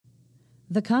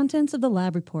The contents of the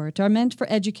lab report are meant for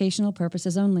educational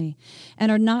purposes only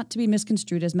and are not to be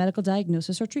misconstrued as medical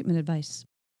diagnosis or treatment advice.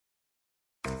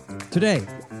 Today,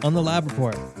 on the lab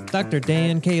report, Dr.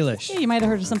 Dan Kalish. Yeah, you might have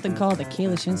heard of something called the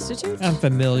Kalish Institute. I'm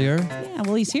familiar. Yeah,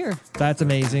 well, he's here. That's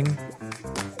amazing.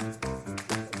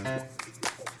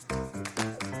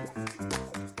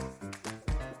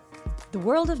 The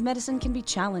world of medicine can be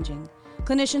challenging.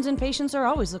 Clinicians and patients are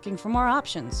always looking for more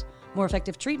options, more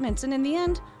effective treatments, and in the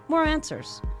end, more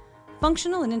answers.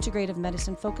 Functional and integrative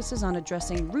medicine focuses on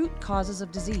addressing root causes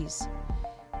of disease.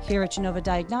 Here at Genova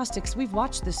Diagnostics, we've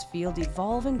watched this field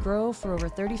evolve and grow for over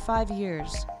 35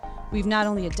 years. We've not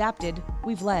only adapted,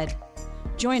 we've led.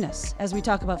 Join us as we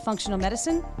talk about functional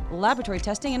medicine, laboratory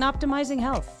testing, and optimizing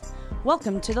health.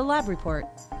 Welcome to the Lab Report.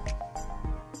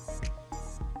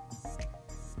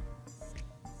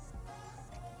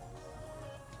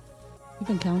 You've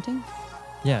been counting?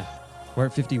 Yeah, we're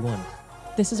at 51.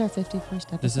 This is our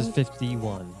 51st episode. This is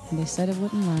 51. And they said it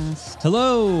wouldn't last.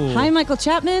 Hello. Hi, Michael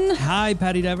Chapman. Hi,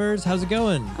 Patty Devers. How's it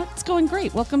going? It's going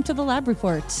great. Welcome to the Lab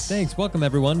Report. Thanks. Welcome,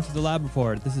 everyone, to the Lab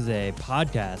Report. This is a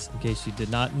podcast, in case you did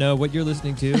not know what you're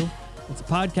listening to. It's a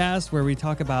podcast where we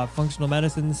talk about functional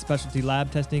medicine, specialty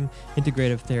lab testing,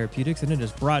 integrative therapeutics, and it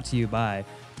is brought to you by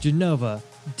Genova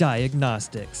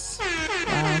Diagnostics.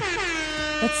 Wow.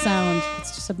 That sound,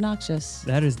 it's just obnoxious.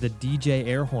 That is the DJ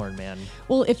air horn, man.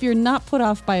 Well, if you're not put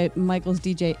off by Michael's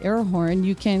DJ air horn,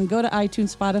 you can go to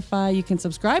iTunes, Spotify. You can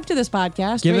subscribe to this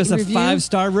podcast. Give us a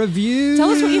 5-star review.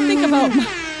 Tell us what you think about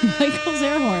Michael's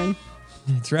air horn.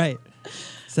 That's right.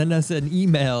 Send us an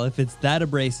email if it's that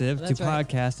abrasive That's to right.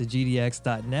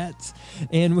 podcast@gdx.net.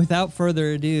 And without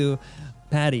further ado,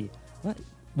 Patty,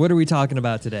 what are we talking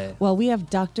about today? Well, we have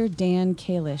Dr. Dan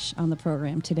Kalish on the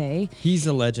program today. He's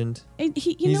a legend. You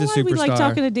He's know a why we like superstar.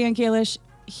 talking to Dan Kalish?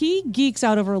 He geeks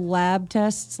out over lab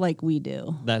tests like we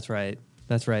do. That's right.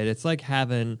 That's right. It's like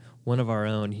having one of our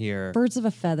own here. Birds of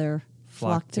a feather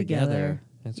flock together.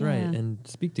 That's Yeah. right. And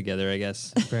speak together, I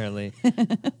guess, apparently.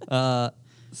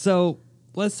 So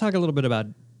let's talk a little bit about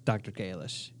Dr.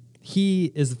 Kalish.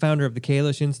 He is the founder of the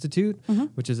Kalish Institute,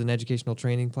 which is an educational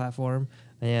training platform.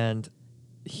 And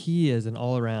he is an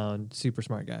all-around super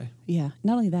smart guy. Yeah,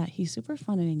 not only that, he's super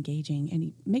fun and engaging, and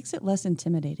he makes it less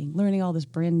intimidating, learning all this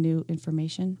brand new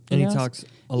information. And you he know? talks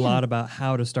a lot about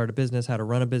how to start a business, how to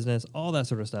run a business, all that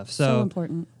sort of stuff. So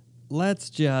important.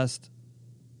 Let's just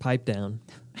pipe down,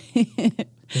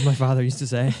 as my father used to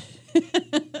say.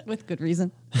 With good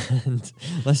reason. And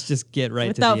let's just get right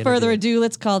to the Without interview. further ado,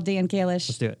 let's call Dan Kalish.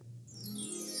 Let's do it.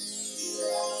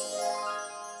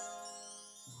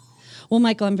 Well,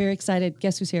 Michael, I'm very excited.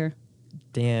 Guess who's here?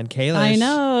 Dan Kalish. I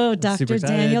know, I'm Dr. super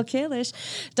excited. Daniel Kalish.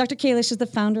 Dr. Kalish is the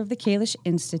founder of the Kalish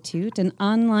Institute, an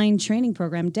online training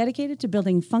program dedicated to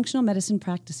building functional medicine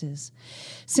practices.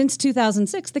 Since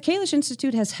 2006, the Kalish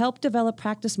Institute has helped develop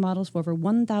practice models for over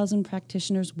 1,000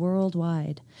 practitioners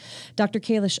worldwide. Dr.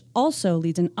 Kalish also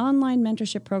leads an online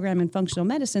mentorship program in functional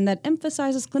medicine that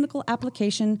emphasizes clinical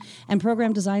application and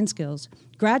program design skills.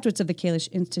 Graduates of the Kalish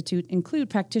Institute include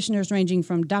practitioners ranging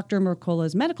from Dr.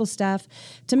 Mercola's medical staff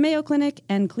to Mayo Clinic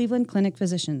and Cleveland Clinic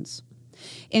physicians.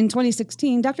 In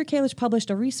 2016, Dr. Kalish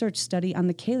published a research study on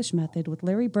the Kalish method with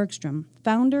Larry Bergstrom,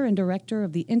 founder and director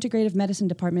of the Integrative Medicine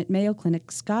Department, Mayo Clinic,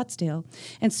 Scottsdale,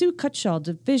 and Sue Cutshall,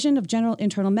 Division of General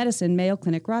Internal Medicine, Mayo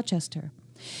Clinic, Rochester.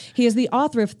 He is the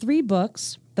author of 3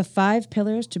 books, The 5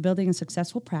 Pillars to Building a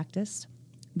Successful Practice,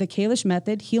 The Kalish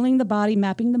Method, Healing the Body,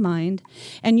 Mapping the Mind,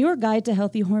 and Your Guide to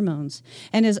Healthy Hormones,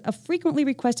 and is a frequently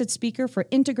requested speaker for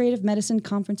integrative medicine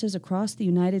conferences across the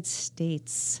United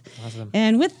States. Awesome.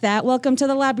 And with that, welcome to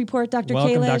the Lab Report, Dr.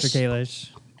 Welcome, Kalish. Dr. Kalish.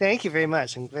 Thank you very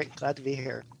much. I'm very glad to be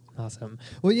here. Awesome.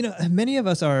 Well, you know, many of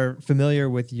us are familiar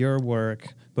with your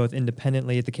work, both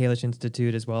independently at the Kalish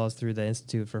Institute as well as through the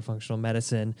Institute for Functional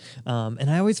Medicine. And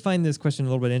I always find this question a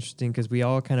little bit interesting because we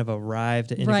all kind of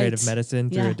arrived at integrative medicine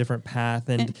through a different path.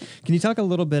 And can you talk a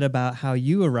little bit about how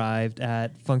you arrived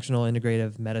at functional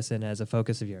integrative medicine as a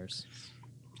focus of yours?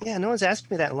 Yeah, no one's asked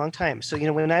me that in a long time. So, you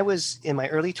know, when I was in my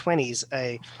early 20s,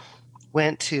 I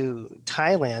went to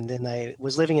Thailand and I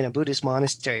was living in a Buddhist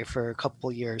monastery for a couple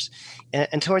of years.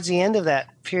 And towards the end of that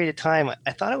period of time,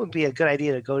 I thought it would be a good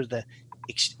idea to go to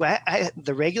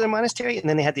the regular monastery, and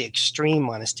then they had the extreme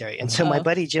monastery. And so my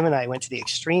buddy Jim and I went to the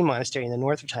extreme monastery in the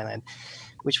north of Thailand,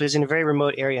 which was in a very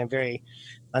remote area and very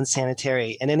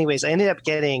unsanitary. And anyways, I ended up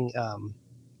getting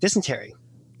dysentery,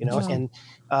 you know, and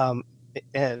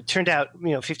it turned out,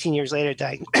 15 years later,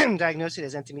 diagnosed it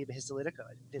as entamoeba histolytica.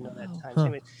 I didn't know that at the time. So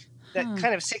anyway, that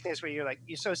kind of sickness where you're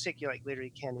so sick, you literally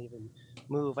can't even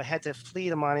move. I had to flee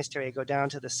the monastery, go down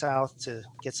to the south to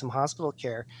get some hospital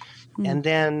care. And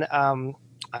then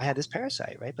I had this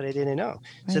parasite, right? But I didn't know.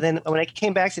 Right. So then when I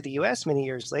came back to the US many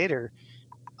years later,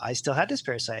 I still had this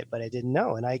parasite, but I didn't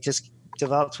know. And I just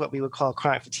developed what we would call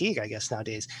chronic fatigue, I guess,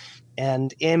 nowadays.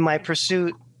 And in my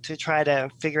pursuit to try to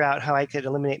figure out how I could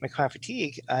eliminate my chronic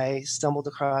fatigue, I stumbled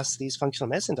across these functional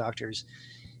medicine doctors.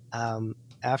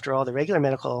 After all the regular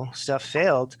medical stuff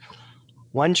failed,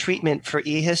 one treatment for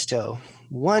E-histo,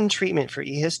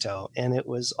 and it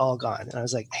was all gone. And I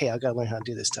was like, hey, I've got to learn how to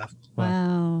do this stuff.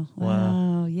 Wow.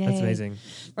 Yay. That's amazing.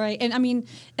 Right. And I mean,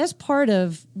 as part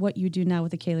of what you do now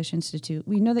with the Kalish Institute,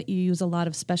 we know that you use a lot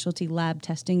of specialty lab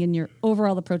testing in your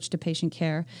overall approach to patient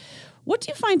care. What do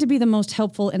you find to be the most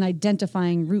helpful in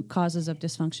identifying root causes of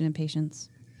dysfunction in patients?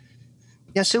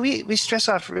 Yeah, so we start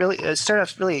off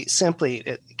really simply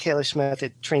at Kalish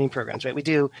method training programs, right? We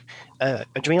do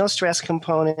adrenal stress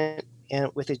component and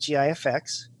with the GI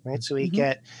effects, right? So we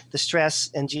get the stress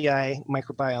and GI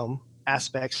microbiome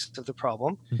aspects of the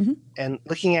problem, and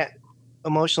looking at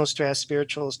emotional stress,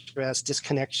 spiritual stress,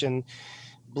 disconnection,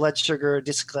 blood sugar,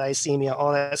 dysglycemia,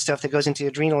 all that stuff that goes into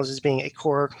adrenals as being a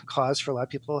core cause for a lot of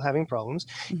people having problems.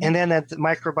 And then that the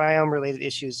microbiome related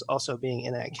issues also being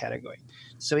in that category.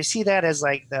 So we see that as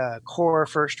like the core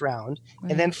first round.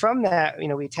 Right. And then from that,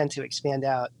 we tend to expand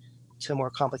out to more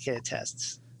complicated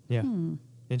tests. Yeah.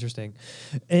 Interesting.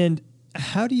 And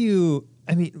how do you,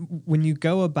 when you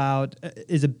go about,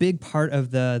 is a big part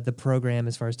of the program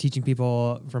as far as teaching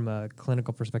people from a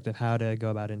clinical perspective how to go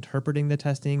about interpreting the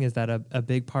testing? Is that a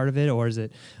big part of it? Or is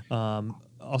it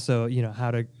also,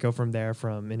 how to go from there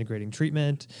from integrating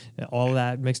treatment, all of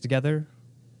that mixed together?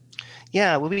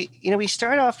 Yeah, well, we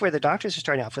start off where the doctors are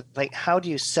starting off with, like, how do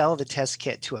you sell the test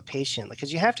kit to a patient?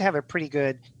 Because you have to have a pretty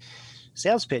good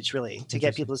sales pitch, really, to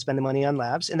get people to spend the money on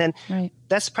labs. And then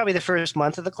that's probably the first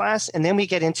month of the class. And then we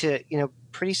get into,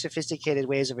 pretty sophisticated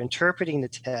ways of interpreting the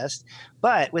test,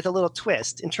 but with a little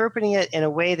twist, interpreting it in a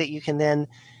way that you can then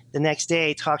the next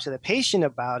day talk to the patient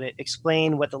about it,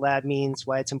 explain what the lab means,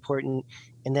 why it's important,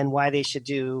 and then why they should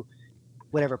do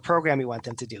whatever program you want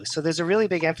them to do. So there's a really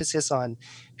big emphasis on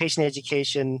patient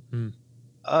education.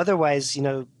 Otherwise,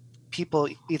 people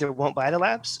either won't buy the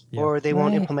labs or they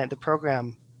won't implement the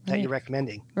program that you're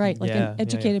recommending. Right. Like an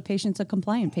educated patient's a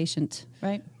compliant patient,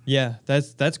 right? Yeah,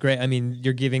 that's great. I mean,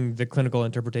 you're giving the clinical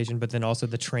interpretation, but then also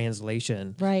the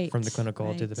translation from the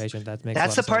clinical to the patient.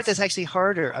 That's the part that's actually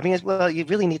harder. I mean, you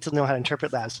really need to know how to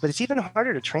interpret labs, but it's even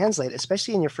harder to translate,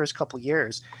 especially in your first couple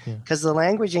years, because the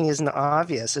languaging isn't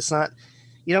obvious. It's not,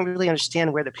 you don't really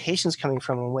understand where the patient's coming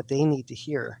from and what they need to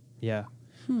hear. Yeah.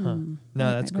 No,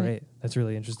 that's great. That's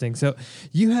really interesting. So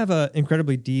you have an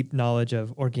incredibly deep knowledge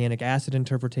of organic acid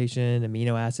interpretation,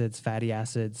 amino acids, fatty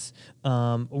acids.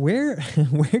 Where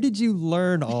did you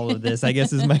learn all of this? I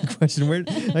guess is my question.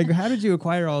 How did you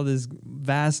acquire all this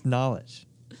vast knowledge?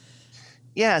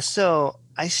 Yeah, so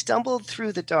I stumbled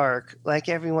through the dark like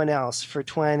everyone else for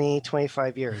 20,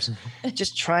 25 years,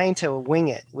 just trying to wing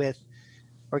it with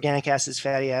organic acids,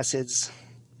 fatty acids,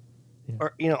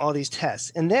 or all these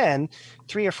tests. And then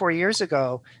 3 or 4 years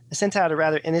ago, I sent out a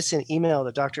rather innocent email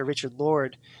to Dr. Richard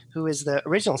Lord, who is the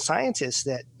original scientist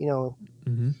that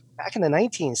back in the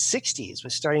 1960s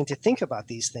was starting to think about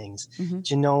these things,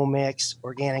 genomics,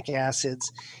 organic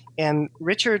acids. And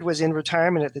Richard was in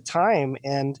retirement at the time,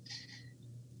 and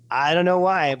I don't know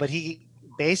why, but he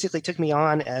basically took me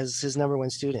on as his number one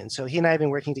student. So he and I have been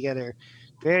working together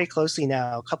very closely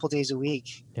now, a couple days a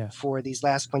week for these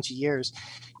last bunch of years.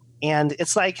 And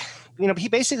it's like,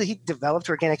 he developed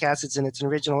organic acids in its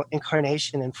original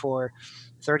incarnation. And for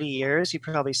 30 years, he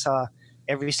probably saw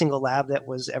every single lab that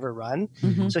was ever run.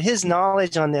 So his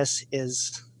knowledge on this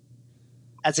is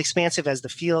as expansive as the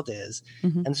field is.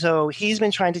 And so he's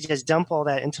been trying to just dump all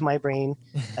that into my brain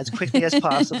as quickly as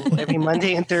possible every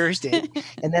Monday and Thursday.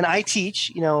 And then I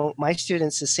teach, my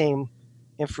students the same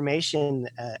information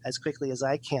as quickly as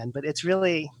I can. But it's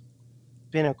really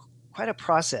been quite a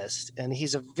process, and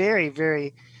he's a very,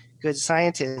 very good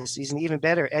scientist. He's an even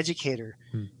better educator,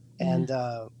 and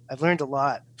I've learned a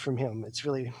lot from him. It's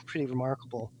really pretty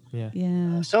remarkable.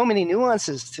 So many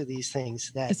nuances to these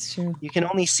things that you can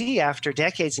only see after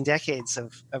decades and decades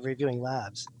of reviewing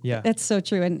labs. That's so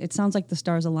true. And it sounds like the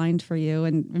stars aligned for you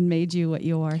and made you what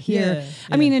you are here.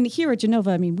 I mean, and here at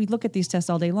Genova, we look at these tests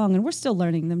all day long, and we're still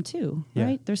learning them too,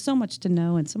 right? There's so much to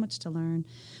know and so much to learn.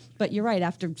 But you're right.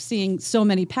 After seeing so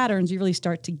many patterns, you really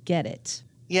start to get it.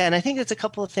 Yeah, and I think it's a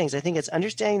couple of things. I think it's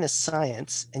understanding the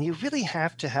science, and you really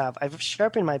have to have, I've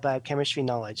sharpened my biochemistry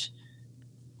knowledge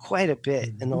quite a bit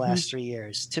in the last 3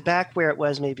 years to back where it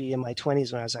was maybe in my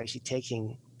 20s when I was actually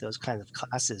taking those kind of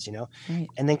classes,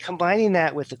 and then combining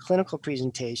that with the clinical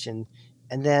presentation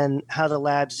and then how the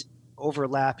labs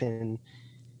overlap and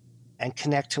and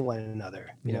connect to one another,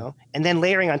 you know, and then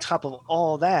layering on top of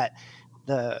all that,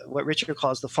 what Richard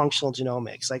calls the functional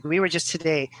genomics. Like we were just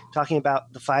today talking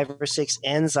about the 5 or 6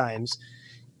 enzymes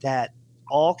that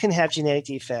all can have genetic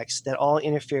defects, that all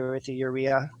interfere with the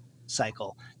urea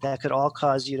cycle, that could all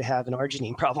cause you to have an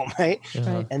arginine problem, right?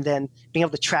 Right. And then being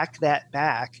able to track that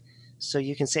back so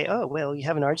you can say, oh, well, you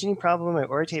have an arginine problem, an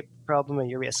orotate problem, a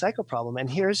urea cycle problem, and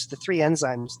here's the 3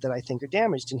 enzymes that I think are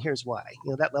damaged, and here's why.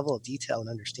 You know, that level of detail and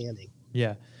understanding.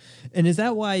 Yeah. And is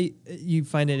that why you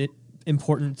find it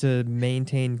important to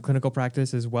maintain clinical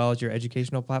practice as well as your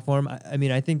educational platform? I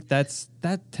mean, I think that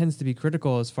tends to be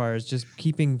critical as far as just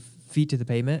keeping feet to the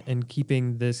pavement and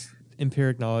keeping this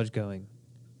empiric knowledge going.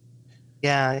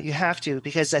 Yeah, you have to,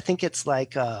 because I think it's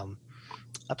like a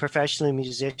professional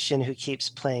musician who keeps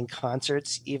playing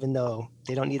concerts even though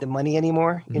they don't need the money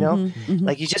anymore, you know? Mm-hmm.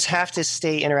 Like you just have to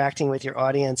stay interacting with your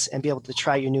audience and be able to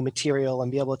try your new material and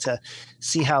be able to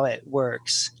see how it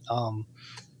works.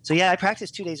 So yeah, I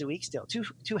practice 2 days a week still,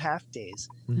 two half days.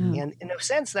 Mm-hmm. And in a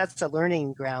sense, that's a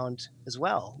learning ground as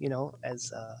well, you know,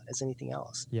 as anything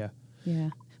else. Yeah.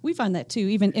 Yeah. We find that too,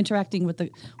 even interacting with the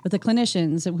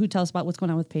clinicians who tell us about what's going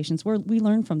on with patients. We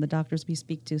learn from the doctors we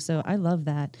speak to, so I love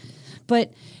that.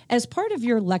 But as part of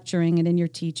your lecturing and in your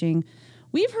teaching,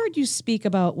 we've heard you speak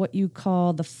about what you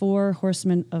call the 4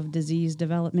 horsemen of disease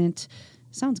development.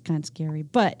 Sounds kind of scary,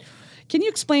 but can you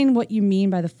explain what you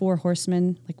mean by the 4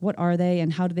 horsemen? Like, what are they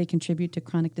and how do they contribute to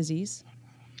chronic disease?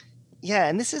 Yeah,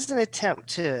 and this is an attempt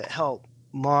to help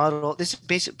model, this is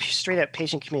basic straight up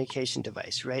patient communication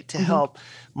device, right? To help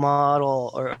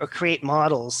model or create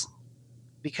models,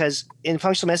 because in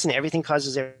functional medicine, everything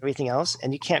causes everything else.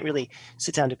 And you can't really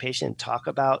sit down to a patient and talk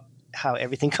about how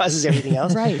everything causes everything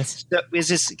else. Right. So is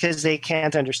this because they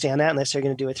can't understand that unless they're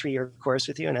going to do a 3-year course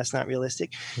with you, and that's not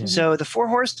realistic. Yeah. So the 4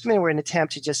 horsemen were an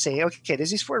attempt to just say, okay,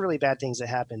 there's these 4 really bad things that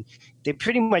happen. They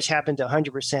pretty much happen to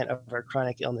 100% of our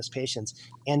chronic illness patients.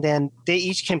 And then they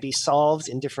each can be solved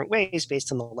in different ways based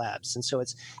on the labs. And so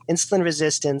it's insulin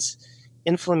resistance,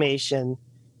 inflammation,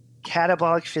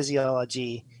 catabolic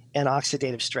physiology, and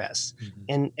oxidative stress.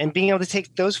 Mm-hmm. And being able to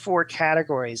take those 4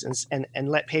 categories and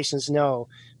let patients know,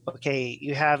 okay,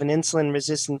 you have an insulin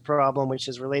resistant problem, which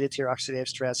is related to your oxidative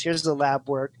stress. Here's the lab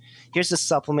work. Here's the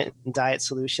supplement and diet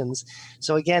solutions.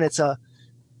 So again, it's a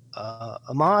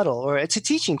model, or it's a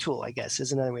teaching tool, I guess,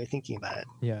 is another way of thinking about it.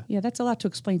 Yeah. Yeah, that's a lot to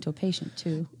explain to a patient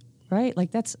too, right? Like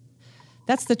that's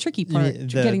the tricky part,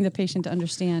 getting the patient to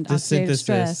understand the oxidative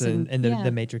stress and the yeah.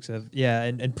 matrix of,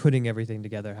 and putting everything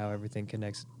together, how everything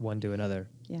connects one to another.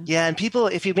 Yeah, and people,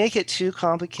 if you make it too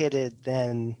complicated,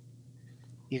 then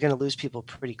you're going to lose people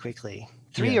pretty quickly.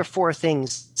 3 or 4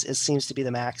 things seems to be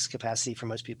the max capacity for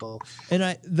most people.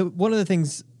 And one of the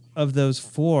things of those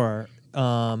 4,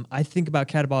 I think about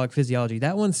catabolic physiology.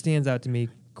 That one stands out to me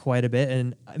quite a bit,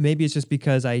 and maybe it's just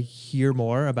because I hear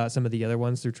more about some of the other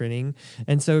ones through training.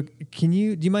 And so do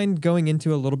you mind going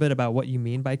into a little bit about what you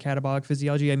mean by catabolic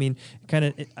physiology? I mean,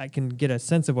 I can get a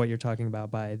sense of what you're talking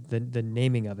about by the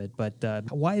naming of it, but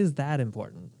why is that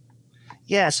important?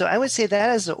 Yeah, so I would say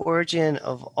that is the origin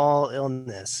of all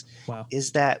illness. Wow.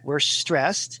 Is that we're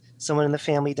stressed. Someone in the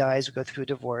family dies, we go through a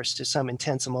divorce, there's some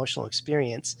intense emotional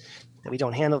experience that we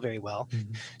don't handle very well.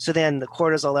 Mm-hmm. So then the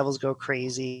cortisol levels go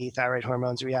crazy, thyroid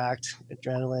hormones react,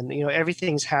 adrenaline,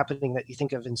 everything's happening that you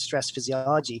think of in stress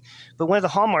physiology. But one of the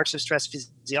hallmarks of stress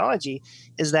physiology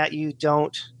is that your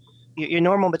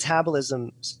normal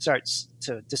metabolism starts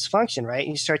to dysfunction, right?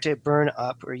 And you start to burn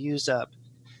up or use up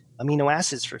amino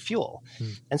acids for fuel.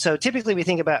 And so typically we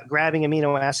think about grabbing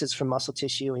amino acids from muscle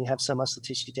tissue, and you have some muscle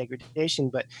tissue degradation,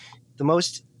 but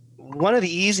one of the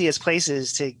easiest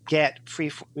places to get free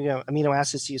amino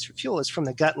acids to use for fuel is from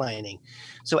the gut lining.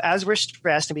 So as we're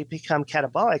stressed and we become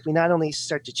catabolic, we not only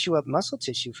start to chew up muscle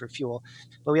tissue for fuel,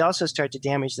 but we also start to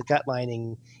damage the gut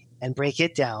lining and break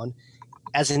it down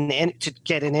to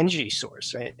get an energy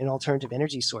source, right? An alternative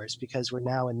energy source, because we're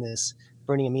now in this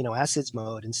burning amino acids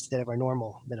mode instead of our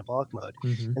normal metabolic mode.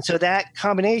 Mm-hmm. And so that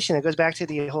combination, it goes back to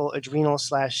the whole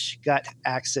adrenal/gut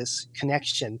axis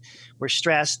connection. We're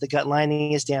stressed, the gut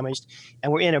lining is damaged,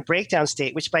 and we're in a breakdown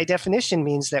state, which by definition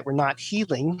means that we're not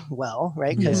healing well,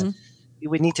 right? Because we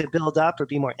would need to build up or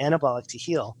be more anabolic to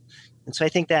heal. And so I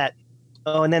think that,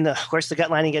 and then of course the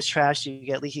gut lining gets trashed, you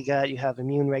get leaky gut, you have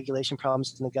immune regulation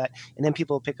problems in the gut, and then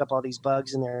people pick up all these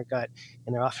bugs in their gut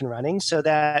and they're off and running. So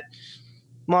that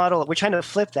model, we're trying to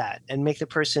flip that and make the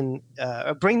person,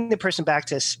 bring the person back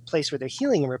to a place where they're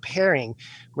healing and repairing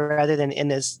rather than in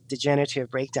this degenerative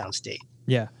breakdown state.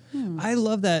 Yeah. I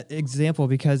love that example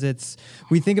because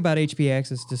we think about HPA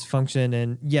axis dysfunction,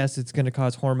 and yes, it's going to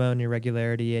cause hormone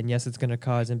irregularity, and yes, it's going to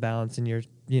cause imbalance in your,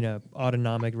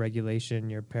 autonomic regulation,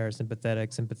 your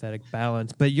parasympathetic, sympathetic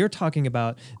balance. But you're talking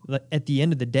about, at the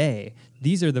end of the day,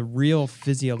 these are the real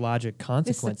physiologic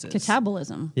consequences. It's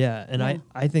catabolism. Yeah. And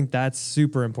I think that's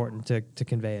super important to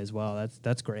convey as well.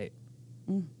 That's great.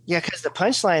 Yeah, because the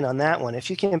punchline on that one, if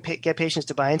you can get patients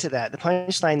to buy into that, the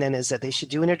punchline then is that they should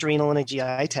do an adrenal and a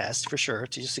GI test for sure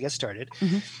just to get started,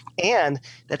 and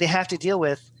that they have to deal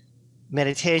with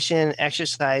meditation,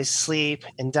 exercise, sleep,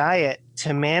 and diet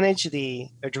to manage the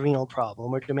adrenal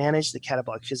problem or to manage the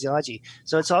catabolic physiology.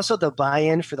 So it's also the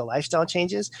buy-in for the lifestyle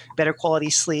changes, better quality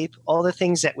sleep, all the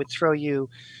things that would throw you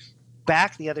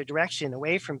back the other direction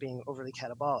away from being overly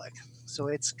catabolic. So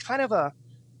it's kind of a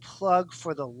plug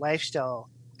for the lifestyle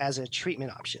as a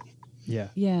treatment option. Yeah.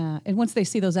 Yeah. And once they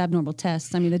see those abnormal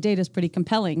tests, I mean, the data is pretty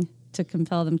compelling to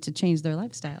compel them to change their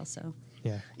lifestyle. So.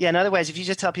 Yeah. Yeah. And otherwise, if you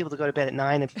just tell people to go to bed at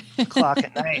 9 o'clock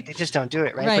at night, they just don't do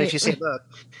it, right? But if you say, look,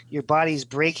 your body's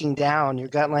breaking down, your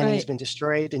gut lining has been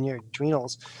destroyed, and your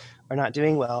adrenals are not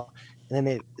doing well, and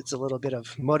then it's a little bit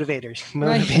of motivation.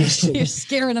 Right. You're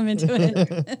scaring them into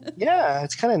it. Yeah,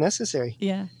 it's kind of necessary.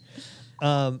 Yeah.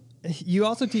 You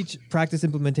also teach practice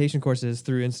implementation courses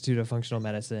through Institute of Functional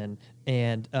Medicine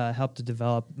and help to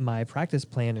develop my practice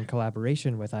plan in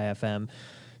collaboration with IFM.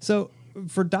 So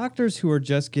for doctors who are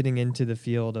just getting into the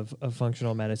field of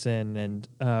functional medicine,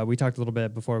 and we talked a little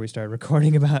bit before we started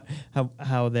recording about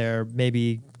how they're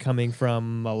maybe coming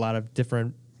from a lot of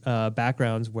different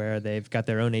backgrounds where they've got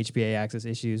their own HPA axis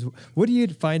issues. What do you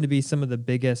find to be some of the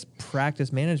biggest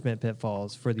practice management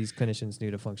pitfalls for these clinicians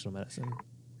new to functional medicine?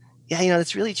 Yeah,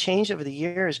 it's really changed over the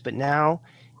years, but now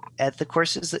at the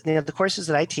courses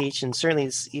that I teach, and certainly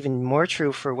it's even more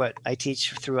true for what I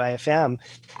teach through IFM,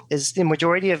 is the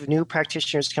majority of new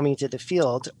practitioners coming into the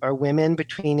field are women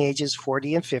between ages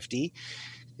 40 and 50.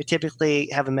 They typically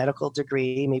have a medical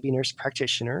degree, maybe nurse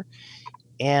practitioner,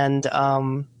 and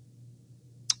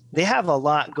they have a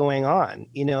lot going on,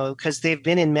 because they've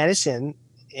been in medicine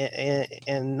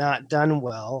and not done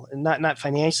well, and not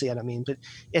financially, I don't mean, but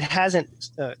it hasn't,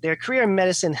 their career in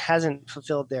medicine hasn't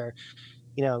fulfilled their,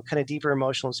 kind of deeper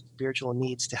emotional and spiritual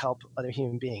needs to help other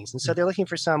human beings. And so they're looking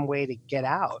for some way to get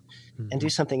out and do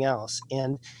something else.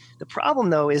 And the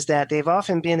problem, though, is that they've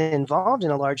often been involved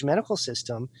in a large medical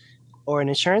system or an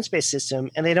insurance-based system,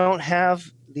 and they don't have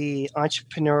the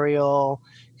entrepreneurial,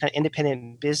 kind of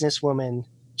independent businesswoman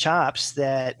chops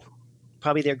that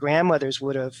probably their grandmothers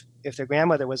would have if their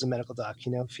grandmother was a medical doc,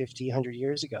 50, 100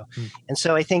 years ago. And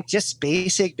so I think just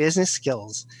basic business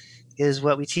skills is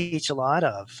what we teach a lot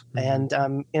of, and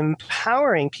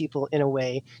empowering people in a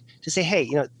way to say, hey,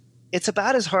 it's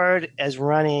about as hard as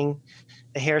running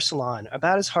a hair salon,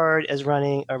 about as hard as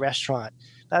running a restaurant,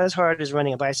 about as hard as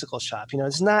running a bicycle shop.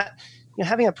 It's not,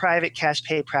 having a private cash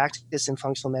pay practice in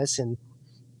functional medicine,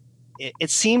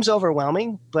 it seems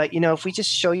overwhelming, but if we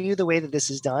just show you the way that this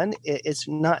is done, it's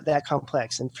not that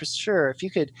complex. And for sure, if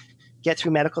you could get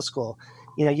through medical school,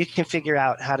 you can figure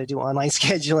out how to do online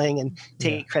scheduling and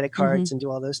take credit cards and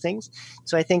do all those things.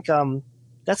 So I think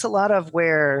that's a lot of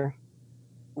where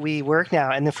we work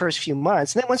now in the first few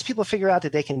months. And then once people figure out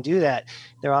that they can do that,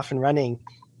 they're off and running,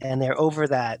 and they're over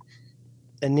that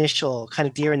initial kind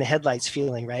of deer in the headlights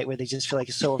feeling, right, where they just feel like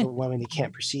it's so overwhelming they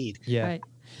can't proceed. Yeah. Right.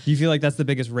 Do you feel like that's the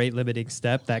biggest rate limiting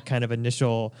step, that kind of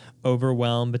initial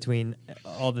overwhelm between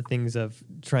all the things of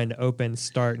trying to open,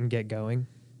 start, and get going?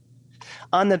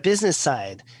 On the business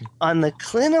side. On the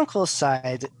clinical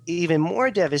side, even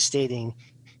more devastating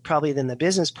probably than the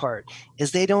business part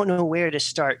is they don't know where to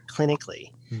start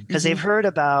clinically, because they've heard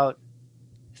about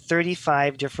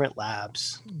 35 different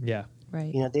labs. Yeah.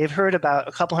 Right. They've heard about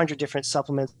a couple hundred different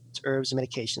supplements, herbs, and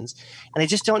medications, and they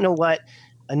just don't know what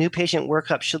a new patient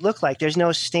workup should look like. There's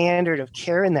no standard of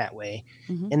care in that way.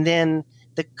 And then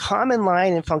the common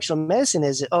line in functional medicine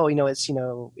is, it's,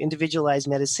 individualized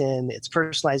medicine, it's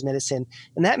personalized medicine.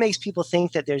 And that makes people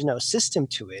think that there's no system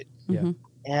to it. Yeah.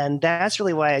 And that's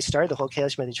really why I started the whole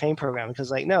Kalish Method Training Program,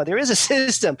 because no, there is a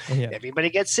system. Yeah. Everybody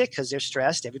gets sick because they're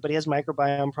stressed. Everybody has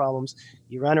microbiome problems.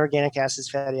 You run organic acids,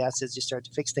 fatty acids, you start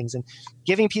to fix things. And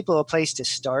giving people a place to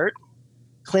start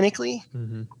clinically,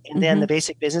 and then the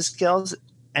basic business skills.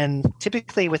 And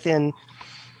typically within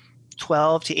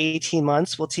 12 to 18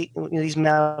 months, these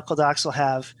medical docs will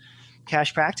have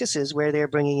cash practices where they're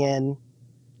bringing in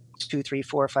 2, 3,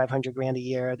 4, 500 grand a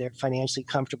year. They're financially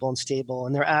comfortable and stable,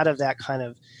 and they're out of that kind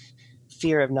of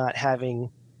fear of not having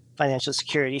financial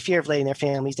security, fear of letting their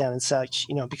families down and such,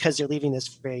 because they're leaving this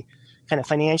very kind of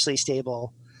financially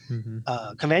stable,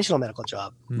 conventional medical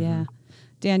job. Yeah.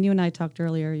 Dan, you and I talked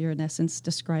earlier. You're in essence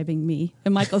describing me,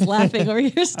 and Michael's laughing over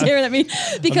here, staring at me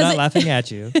because I'm not laughing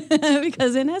at you.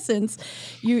 Because in essence,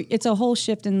 it's a whole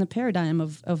shift in the paradigm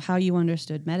of how you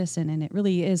understood medicine, and it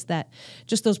really is that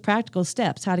just those practical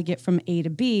steps, how to get from A to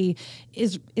B,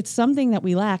 it's something that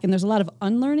we lack, and there's a lot of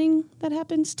unlearning that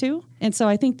happens too. And so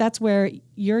I think that's where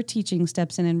your teaching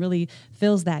steps in and really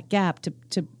fills that gap to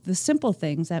the simple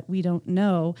things that we don't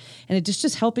know, and it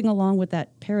just helping along with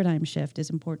that paradigm shift is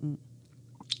important.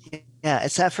 Yeah,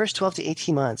 it's that first 12 to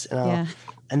 18 months.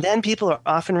 And then people are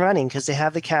off and running because they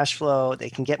have the cash flow. They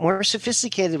can get more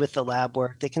sophisticated with the lab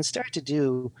work. They can start to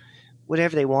do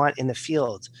whatever they want in the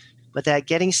field. But that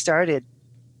getting started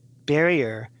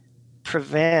barrier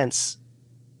prevents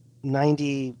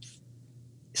 97%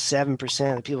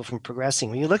 of people from progressing.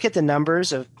 When you look at the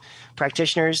numbers of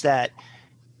practitioners that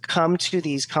come to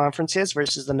these conferences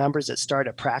versus the numbers that start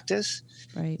a practice,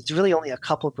 right, it's really only a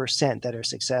couple % that are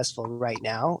successful right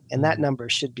now, and that number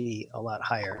should be a lot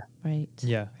higher. Right.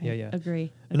 Yeah.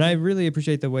 Agree. And I really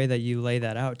appreciate the way that you lay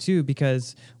that out too,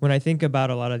 because when I think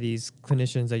about a lot of these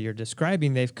clinicians that you're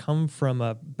describing, they've come from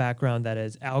a background that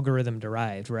is algorithm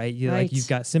derived, right? Like you've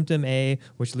got symptom A,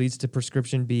 which leads to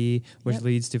prescription B, which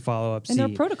leads to follow-up C. And there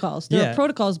are protocols. There are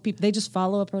protocols. They just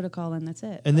follow a protocol and that's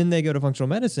it. And then they go to functional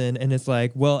medicine and it's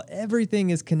like, well,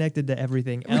 everything is connected to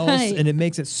everything else. Right. And it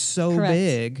makes it so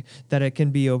big that it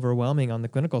can be overwhelming on the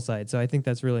clinical side. So I think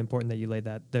that's really important that you laid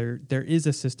that. There is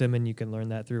a system and you can learn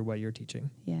that through what you're teaching.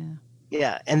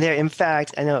 Yeah. And in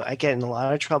fact, I know I get in a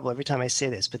lot of trouble every time I say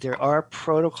this, but there are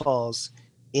protocols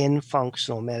in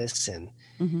functional medicine.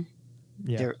 Mm-hmm.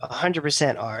 Yeah. There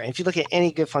 100% are. And if you look at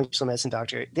any good functional medicine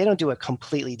doctor, they don't do a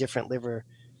completely different liver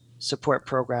support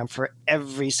program for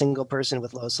every single person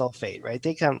with low sulfate, right?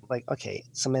 They come like, okay,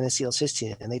 some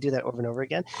N-acetylcysteine, and they do that over and over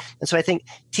again. And so I think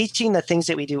teaching the things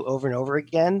that we do over and over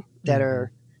again that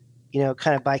are,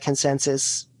 kind of by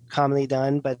consensus commonly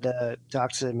done by the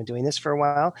docs that have been doing this for a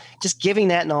while, just giving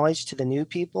that knowledge to the new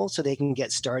people so they can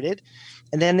get started,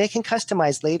 and then they can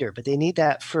customize later, but they need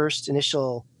that first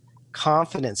initial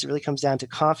confidence. It really comes down to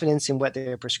confidence in what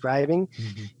they're prescribing,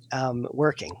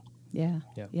 working. Yeah.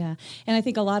 And I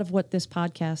think a lot of what this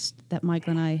podcast that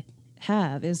Michael and I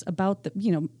have is about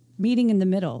the, meeting in the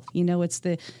middle. It's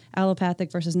the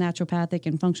allopathic versus naturopathic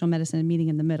and functional medicine and meeting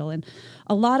in the middle. And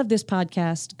a lot of this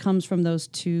podcast comes from those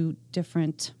two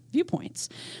different viewpoints.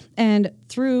 And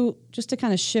through, just to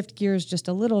kind of shift gears just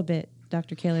a little bit,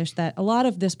 Dr. Kalish, that a lot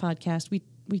of this podcast,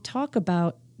 we talk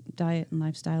about diet and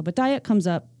lifestyle, but diet comes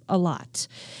up a lot.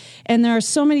 And there are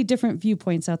so many different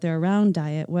viewpoints out there around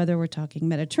diet, whether we're talking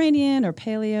Mediterranean or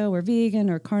paleo or vegan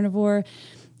or carnivore.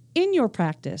 In your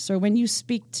practice, or when you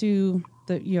speak to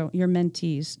your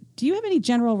mentees, do you have any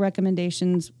general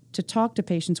recommendations to talk to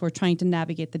patients who are trying to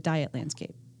navigate the diet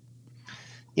landscape?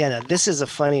 Yeah, no, this is a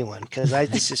funny one because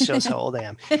this just shows how old I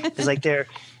am. It's like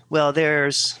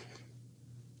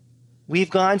we've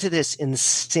gone to this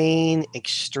insane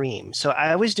extreme. So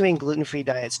I was doing gluten-free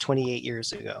diets 28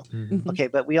 years ago. Mm-hmm. Okay,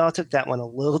 but we all took that one a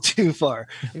little too far.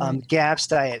 GAPS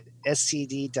diet,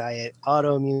 SCD diet,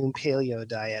 autoimmune paleo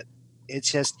diet. It's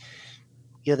just,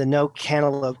 the no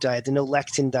cantaloupe diet, the no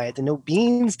lectin diet, the no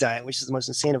beans diet, which is the most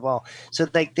insane of all. So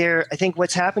I think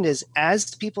what's happened is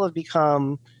as people have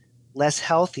become less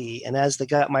healthy and as the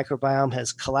gut microbiome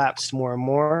has collapsed more and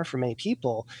more for many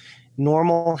people,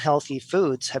 normal healthy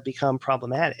foods have become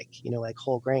problematic, like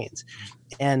whole grains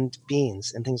and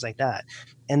beans and things like that.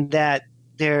 And that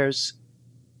there's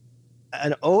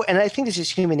and I think this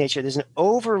is human nature. There's an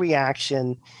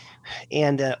overreaction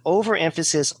and an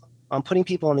overemphasis on putting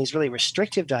people on these really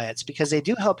restrictive diets because they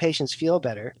do help patients feel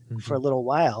better for a little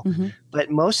while. Mm-hmm. But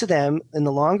most of them in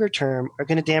the longer term are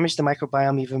going to damage the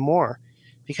microbiome even more.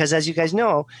 Because as you guys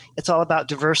know, it's all about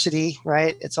diversity,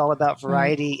 right? It's all about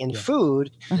variety in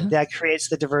food that creates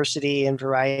the diversity and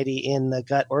variety in the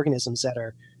gut organisms that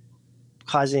are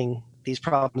causing these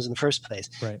problems in the first place.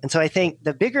 Right. And so I think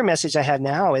the bigger message I have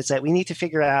now is that we need to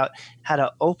figure out how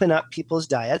to open up people's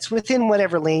diets within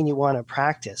whatever lane you want to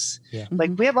practice. Yeah. Like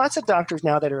we have lots of doctors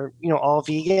now that are, all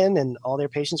vegan and all their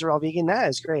patients are all vegan. That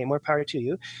is great. More power to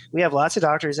you. We have lots of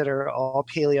doctors that are all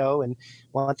paleo and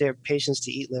want their patients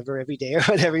to eat liver every day or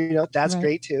whatever, that's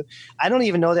great too. I don't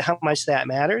even know how much that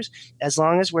matters as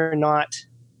long as we're not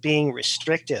being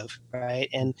restrictive, right?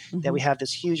 And that we have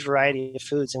this huge variety of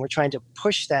foods and we're trying to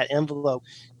push that envelope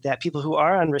that people who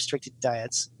are on restricted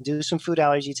diets do some food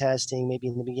allergy testing, maybe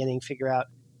in the beginning, figure out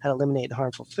how to eliminate the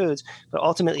harmful foods, but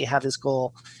ultimately have this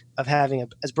goal of having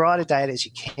as broad a diet as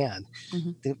you can.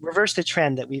 To reverse the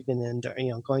trend that we've been in,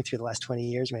 going through the last 20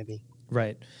 years maybe.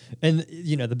 Right. And,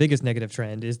 the biggest negative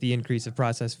trend is the increase of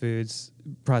processed foods,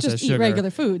 processed Just sugar. eat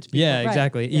regular foods. People, Yeah, right.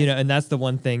 exactly. Yeah. And that's the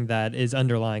one thing that is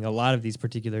underlying a lot of these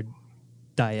particular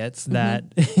diets that,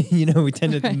 we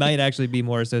tend to might actually be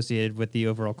more associated with the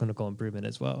overall clinical improvement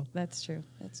as well. That's true.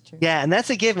 Yeah, and that's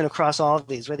a given across all of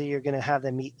these, whether you're going to have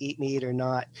them eat meat or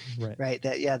not. Right.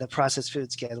 That the processed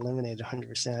foods get eliminated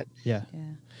 100%. Yeah.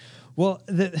 Well,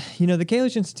 the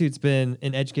Kalish Institute's been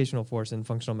an educational force in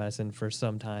functional medicine for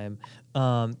some time.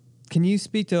 Can you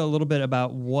speak to a little bit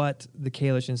about what the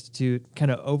Kalish Institute kind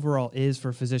of overall is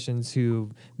for physicians who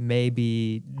may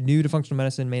be new to functional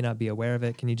medicine, may not be aware of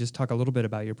it? Can you just talk a little bit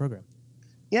about your program?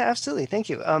 Yeah, absolutely. Thank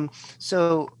you.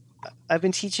 So I've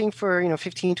been teaching for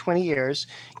 15, 20 years,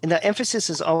 and the emphasis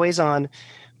is always on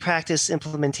practice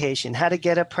implementation, how to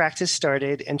get a practice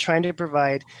started, and trying to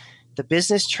provide the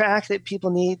business track that people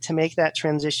need to make that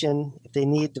transition if they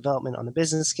need development on the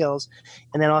business skills,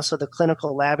 and then also the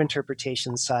clinical lab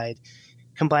interpretation side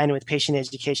combined with patient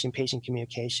education, patient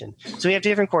communication. So we have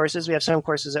different courses. We have some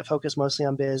courses that focus mostly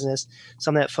on business,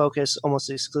 some that focus almost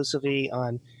exclusively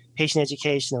on patient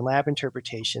education and lab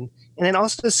interpretation, and then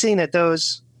also seeing that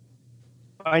those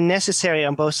are necessary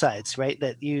on both sides, right?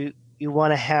 That you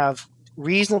want to have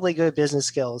reasonably good business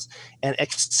skills and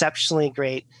exceptionally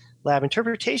great lab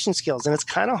interpretation skills. And it's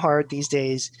kind of hard these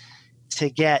days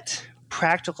to get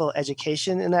practical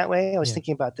education in that way. I was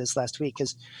thinking about this last week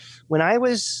because when I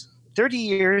was 30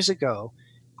 years ago,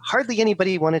 hardly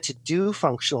anybody wanted to do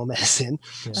functional medicine.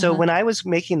 Yeah. So when I was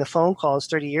making the phone calls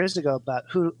 30 years ago about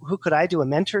who could I do a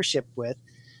mentorship with,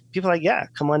 people were like, yeah,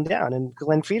 come on down. And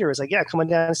Glenn Frieder was like, yeah, come on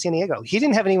down to San Diego. He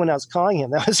didn't have anyone else calling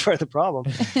him. That was part of the problem.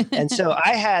 And so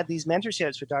I had these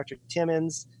mentorships with Dr.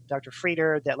 Timmons, Dr.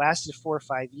 Frieder that lasted 4 or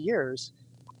 5 years,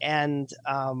 and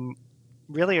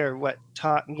really are what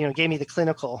gave me the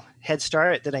clinical head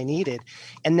start that I needed.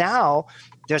 And now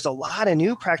there's a lot of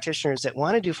new practitioners that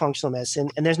want to do functional medicine,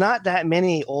 and there's not that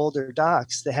many older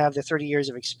docs that have the 30 years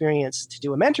of experience to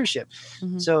do a mentorship.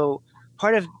 Mm-hmm. So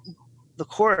part of the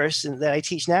course that I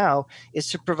teach now is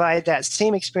to provide that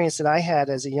same experience that I had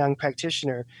as a young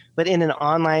practitioner, but in an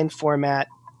online format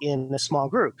in a small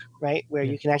group, right? Where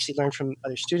you can actually learn from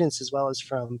other students as well as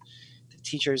from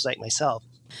teachers like myself.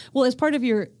 Well, as part of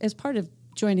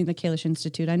joining the Kalish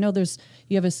Institute, I know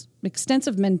you have an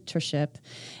extensive mentorship,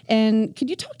 and could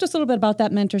you talk to us a little bit about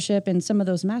that mentorship and some of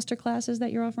those master classes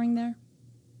that you're offering there?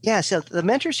 Yeah, so the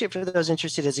mentorship for those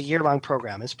interested is a year-long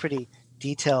program. It's pretty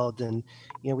detailed, and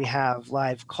we have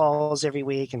live calls every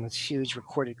week and this huge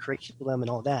recorded curriculum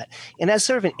and all that. And as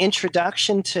sort of an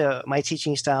introduction to my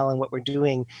teaching style and what we're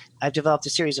doing, I've developed a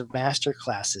series of master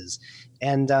classes.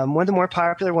 And one of the more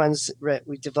popular ones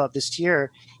we developed this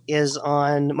year is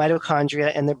on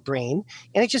mitochondria and the brain.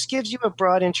 And it just gives you a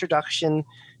broad introduction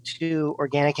to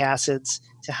organic acids,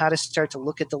 to how to start to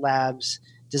look at the labs,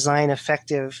 design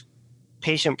effective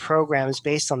patient programs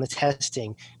based on the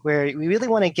testing, where we really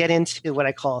want to get into what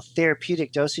I call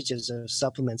therapeutic dosages of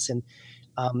supplements, and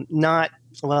we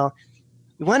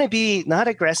want to be not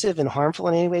aggressive and harmful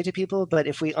in any way to people, but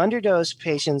if we underdose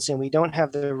patients and we don't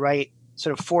have the right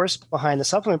sort of force behind the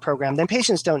supplement program, then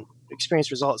patients don't experience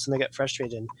results and they get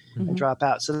frustrated and drop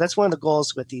out. So that's one of the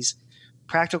goals with these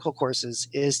practical courses,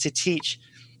 is to teach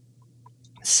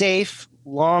safe,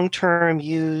 long-term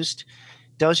used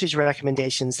dosage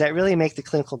recommendations that really make the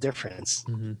clinical difference.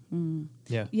 Mm-hmm.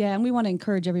 Yeah, and we want to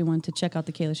encourage everyone to check out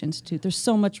the Kalish Institute. There's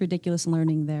so much ridiculous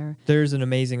learning there. There's an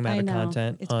amazing amount of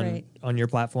content on your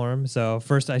platform. So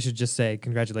first, I should just say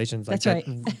congratulations. That's right.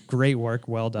 Great work.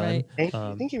 Well done. Right.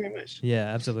 Thank you very much. Yeah,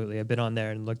 absolutely. I've been on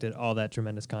there and looked at all that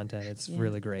tremendous content. It's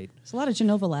really great. There's a lot of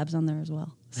Genova labs on there as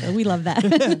well. So we love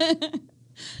that.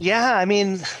 Yeah, I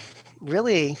mean,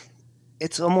 really,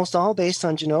 it's almost all based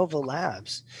on Genova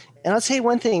labs. And I'll say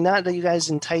one thing, not that you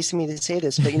guys entice me to say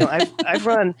this, but I've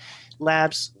run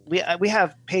labs. We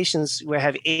have patients where I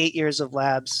have 8 years of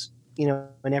labs,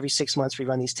 and every 6 months we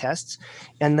run these tests,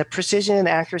 and the precision,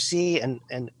 accuracy, and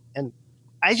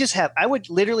I would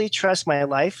literally trust my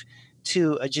life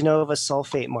to a Genova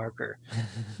sulfate marker.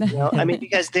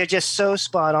 Because they're just so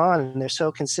spot on and they're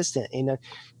so consistent.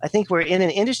 I think we're in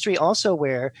an industry also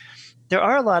where there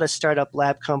are a lot of startup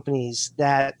lab companies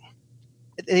that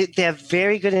they have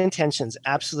very good intentions,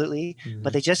 absolutely,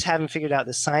 but they just haven't figured out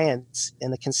the science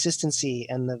and the consistency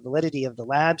and the validity of the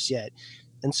labs yet.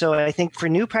 And so I think for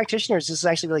new practitioners, this is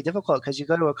actually really difficult because you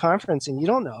go to a conference and you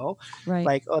don't know,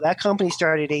 like, oh, that company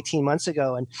started 18 months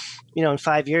ago, and in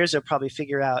 5 years they'll probably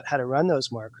figure out how to run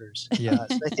those markers. So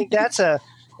I think that's an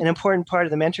important part of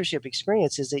the mentorship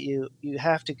experience, is that you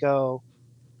have to go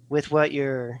with what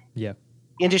your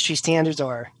industry standards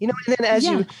are. And then as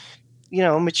you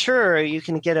mature, you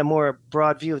can get a more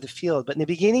broad view of the field. But in the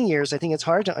beginning years, I think it's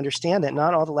hard to understand that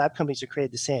not all the lab companies are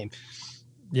created the same.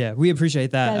 Yeah, we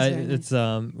appreciate that. That is very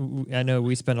It's I know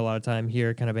we spend a lot of time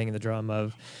here kind of banging the drum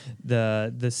of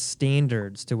the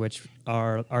standards to which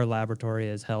our laboratory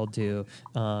is held to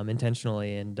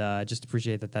intentionally, and just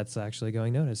appreciate that that's actually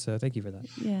going noticed. So thank you for that.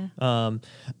 Yeah.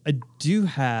 I do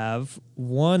have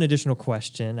one additional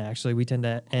question. Actually, we tend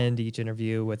to end each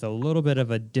interview with a little bit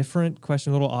of a different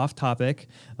question, a little off topic.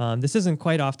 This isn't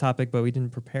quite off topic, but we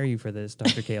didn't prepare you for this,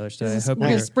 Dr. Kalish. So I hope we're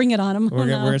going to spring it on him. we're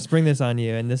going to spring this on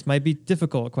you, and this might be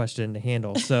difficult question to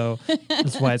handle. So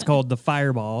that's why it's called the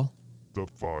fireball. The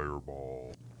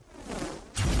fireball.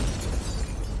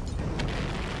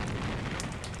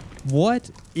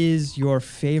 What is your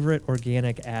favorite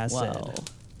organic acid? Whoa.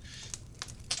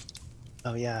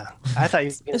 Oh, yeah. I thought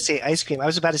you were going to say ice cream. I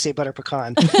was about to say butter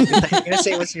pecan. You were going to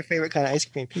say what's your favorite kind of ice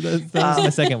cream. That was my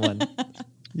second one.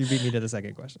 You beat me to the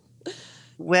second question.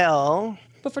 Well,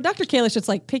 But for Dr. Kalish, it's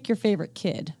like pick your favorite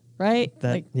kid, right?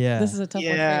 Yeah. This is a tough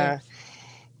one yeah. for you.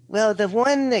 Well, the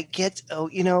one that gets,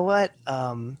 you know what?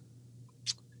 How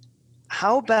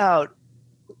about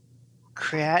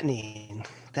creatinine?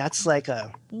 That's like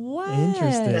a What?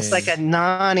 Interesting. that's like a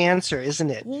non-answer, isn't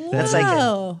it? That's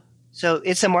like so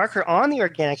it's a marker on the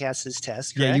organic acids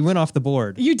test, correct? Yeah, you went off the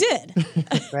board. You did.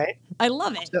 Right? I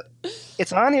love it. So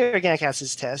it's on the organic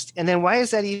acids test, and then why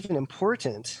is that even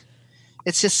important?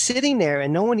 It's just sitting there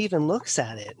and no one even looks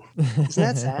at it. Isn't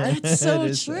that sad? It's so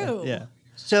It is sad. true. Yeah.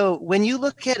 So when you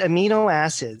look at amino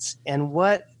acids and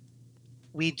what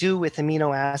we do with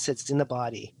amino acids in the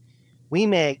body, we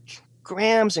make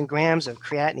grams and grams of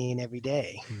creatinine every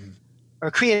day. Or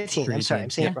creatine. I'm sorry,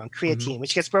 I'm saying it wrong. Creatine,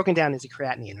 which gets broken down into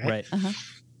creatinine, right? Right. Uh-huh.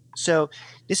 So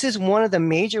this is one of the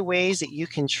major ways that you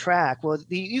can track. Well,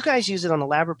 you guys use it on the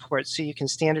lab report so you can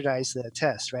standardize the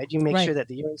test, right? You make Right. sure that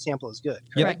the urine sample is good.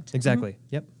 Yep, Correct. exactly.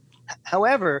 Yep.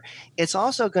 However, it's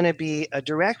also going to be a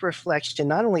direct reflection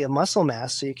not only of muscle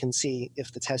mass, so you can see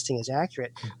if the testing is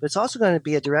accurate, but it's also going to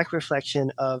be a direct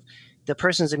reflection of the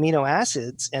person's amino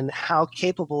acids and how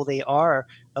capable they are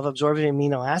of absorbing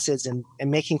amino acids and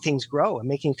making things grow and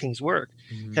making things work.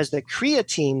 Because the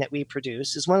creatine that we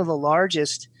produce is one of the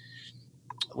largest,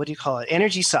 what do you call it,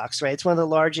 energy sucks, right? It's one of the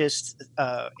largest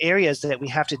areas that we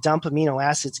have to dump amino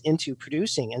acids into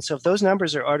producing. And so if those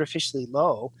numbers are artificially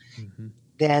low,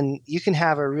 then you can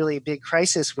have a really big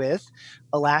crisis with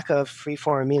a lack of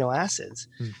free-form amino acids.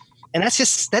 And that's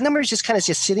just, that number is just kind of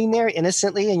just sitting there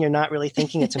innocently and you're not really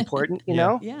thinking it's important, you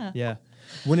know? Yeah. Yeah.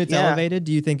 When it's elevated,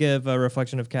 do you think of a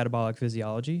reflection of catabolic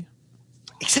physiology?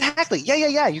 Exactly.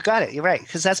 Yeah. You got it. You're right.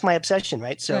 Because that's my obsession,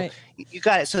 right? So Right. you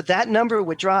got it. So that number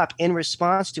would drop in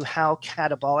response to how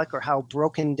catabolic or how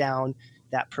broken down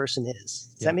that person is.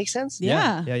 Does that make sense?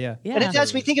 Yeah. Yeah. But it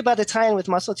does. We think about the tie-in with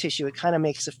muscle tissue. It kind of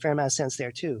makes a fair amount of sense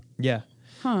there too. Yeah.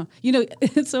 Huh. You know,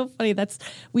 it's so funny.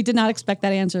 We did not expect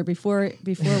that answer before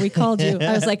we called you.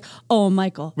 I was like, oh,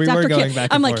 Michael. We Dr. were going Kid.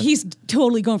 back I'm and like, forth. he's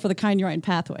totally going for the kynurenine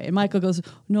pathway. And Michael goes,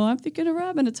 no, I'm thinking of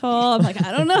rabinitol. I'm like,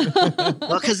 I don't know.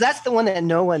 Well, because that's the one that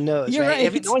no one knows, You're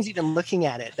right. No one's even looking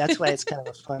at it. That's why it's kind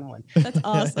of a fun one. That's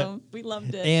awesome. We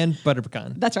loved it. And butter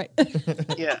pecan. That's right.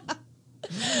 Yeah.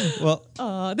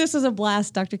 Well, This is a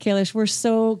blast, Dr. Kalish. We're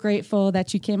so grateful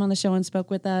that you came on the show and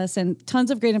spoke with us, and tons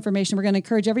of great information. We're going to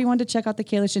encourage everyone to check out the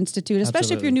Kalish Institute,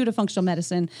 especially if you're new to functional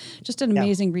medicine. Just an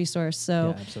amazing resource.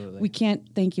 So we can't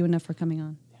thank you enough for coming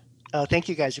on. Oh, thank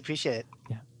you guys. Appreciate it.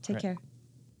 yeah. Take care.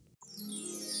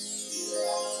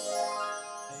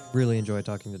 Really enjoy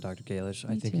talking to Dr. Kalish.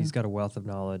 I think too. he's got a wealth of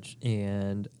knowledge,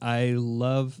 and I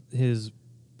love his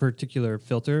particular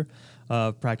filter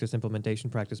of practice implementation,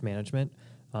 practice management.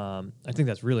 I think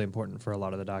that's really important for a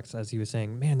lot of the docs. As he was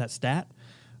saying, man, that stat.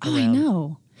 Oh, I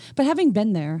know. But having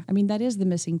been there, I mean, that is the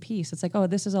missing piece. It's like, oh,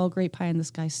 this is all great pie in the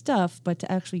sky stuff, but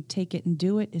to actually take it and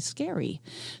do it is scary.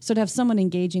 So to have someone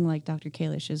engaging like Dr.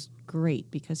 Kalish is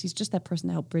great because he's just that person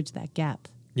to help bridge that gap.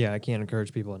 Yeah, I can't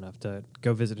encourage people enough to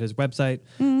go visit his website,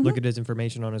 look at his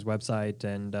information on his website,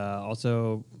 and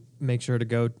also make sure to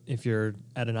go if you're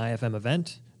at an IFM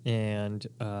event and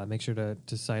make sure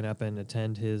to sign up and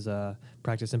attend his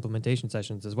practice implementation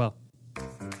sessions as well.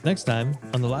 Next time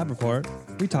on the Lab Report,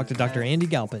 we talk to Dr. Andy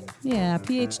Galpin. Yeah,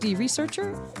 PhD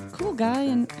researcher, cool guy,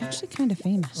 and actually kind of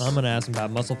famous. I'm going to ask him about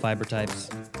muscle fiber types.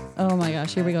 Oh my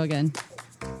gosh, here we go again.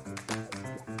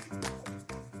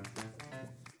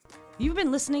 You've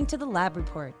been listening to the Lab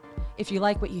Report. If you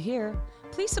like what you hear,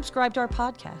 please subscribe to our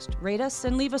podcast, rate us,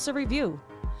 and leave us a review.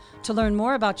 To learn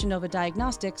more about Genova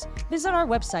Diagnostics, visit our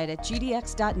website at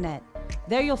gdx.net.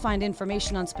 There you'll find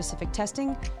information on specific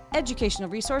testing, educational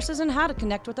resources, and how to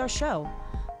connect with our show.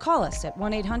 Call us at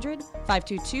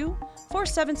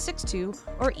 1-800-522-4762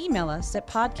 or email us at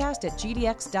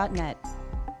podcast@gdx.net.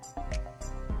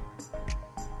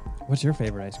 What's your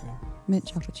favorite ice cream? Mint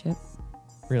chocolate chip.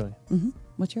 Really? Mm-hmm.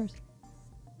 What's yours?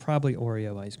 Probably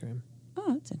Oreo ice cream.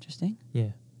 Oh, that's interesting.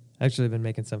 Yeah. Actually, I've been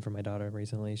making some for my daughter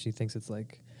recently. She thinks it's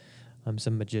like I'm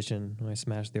some magician when I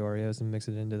smash the Oreos and mix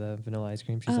it into the vanilla ice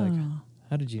cream. She's like,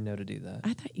 how did you know to do that?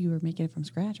 I thought you were making it from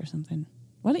scratch or something.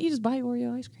 Why don't you just buy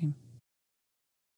Oreo ice cream?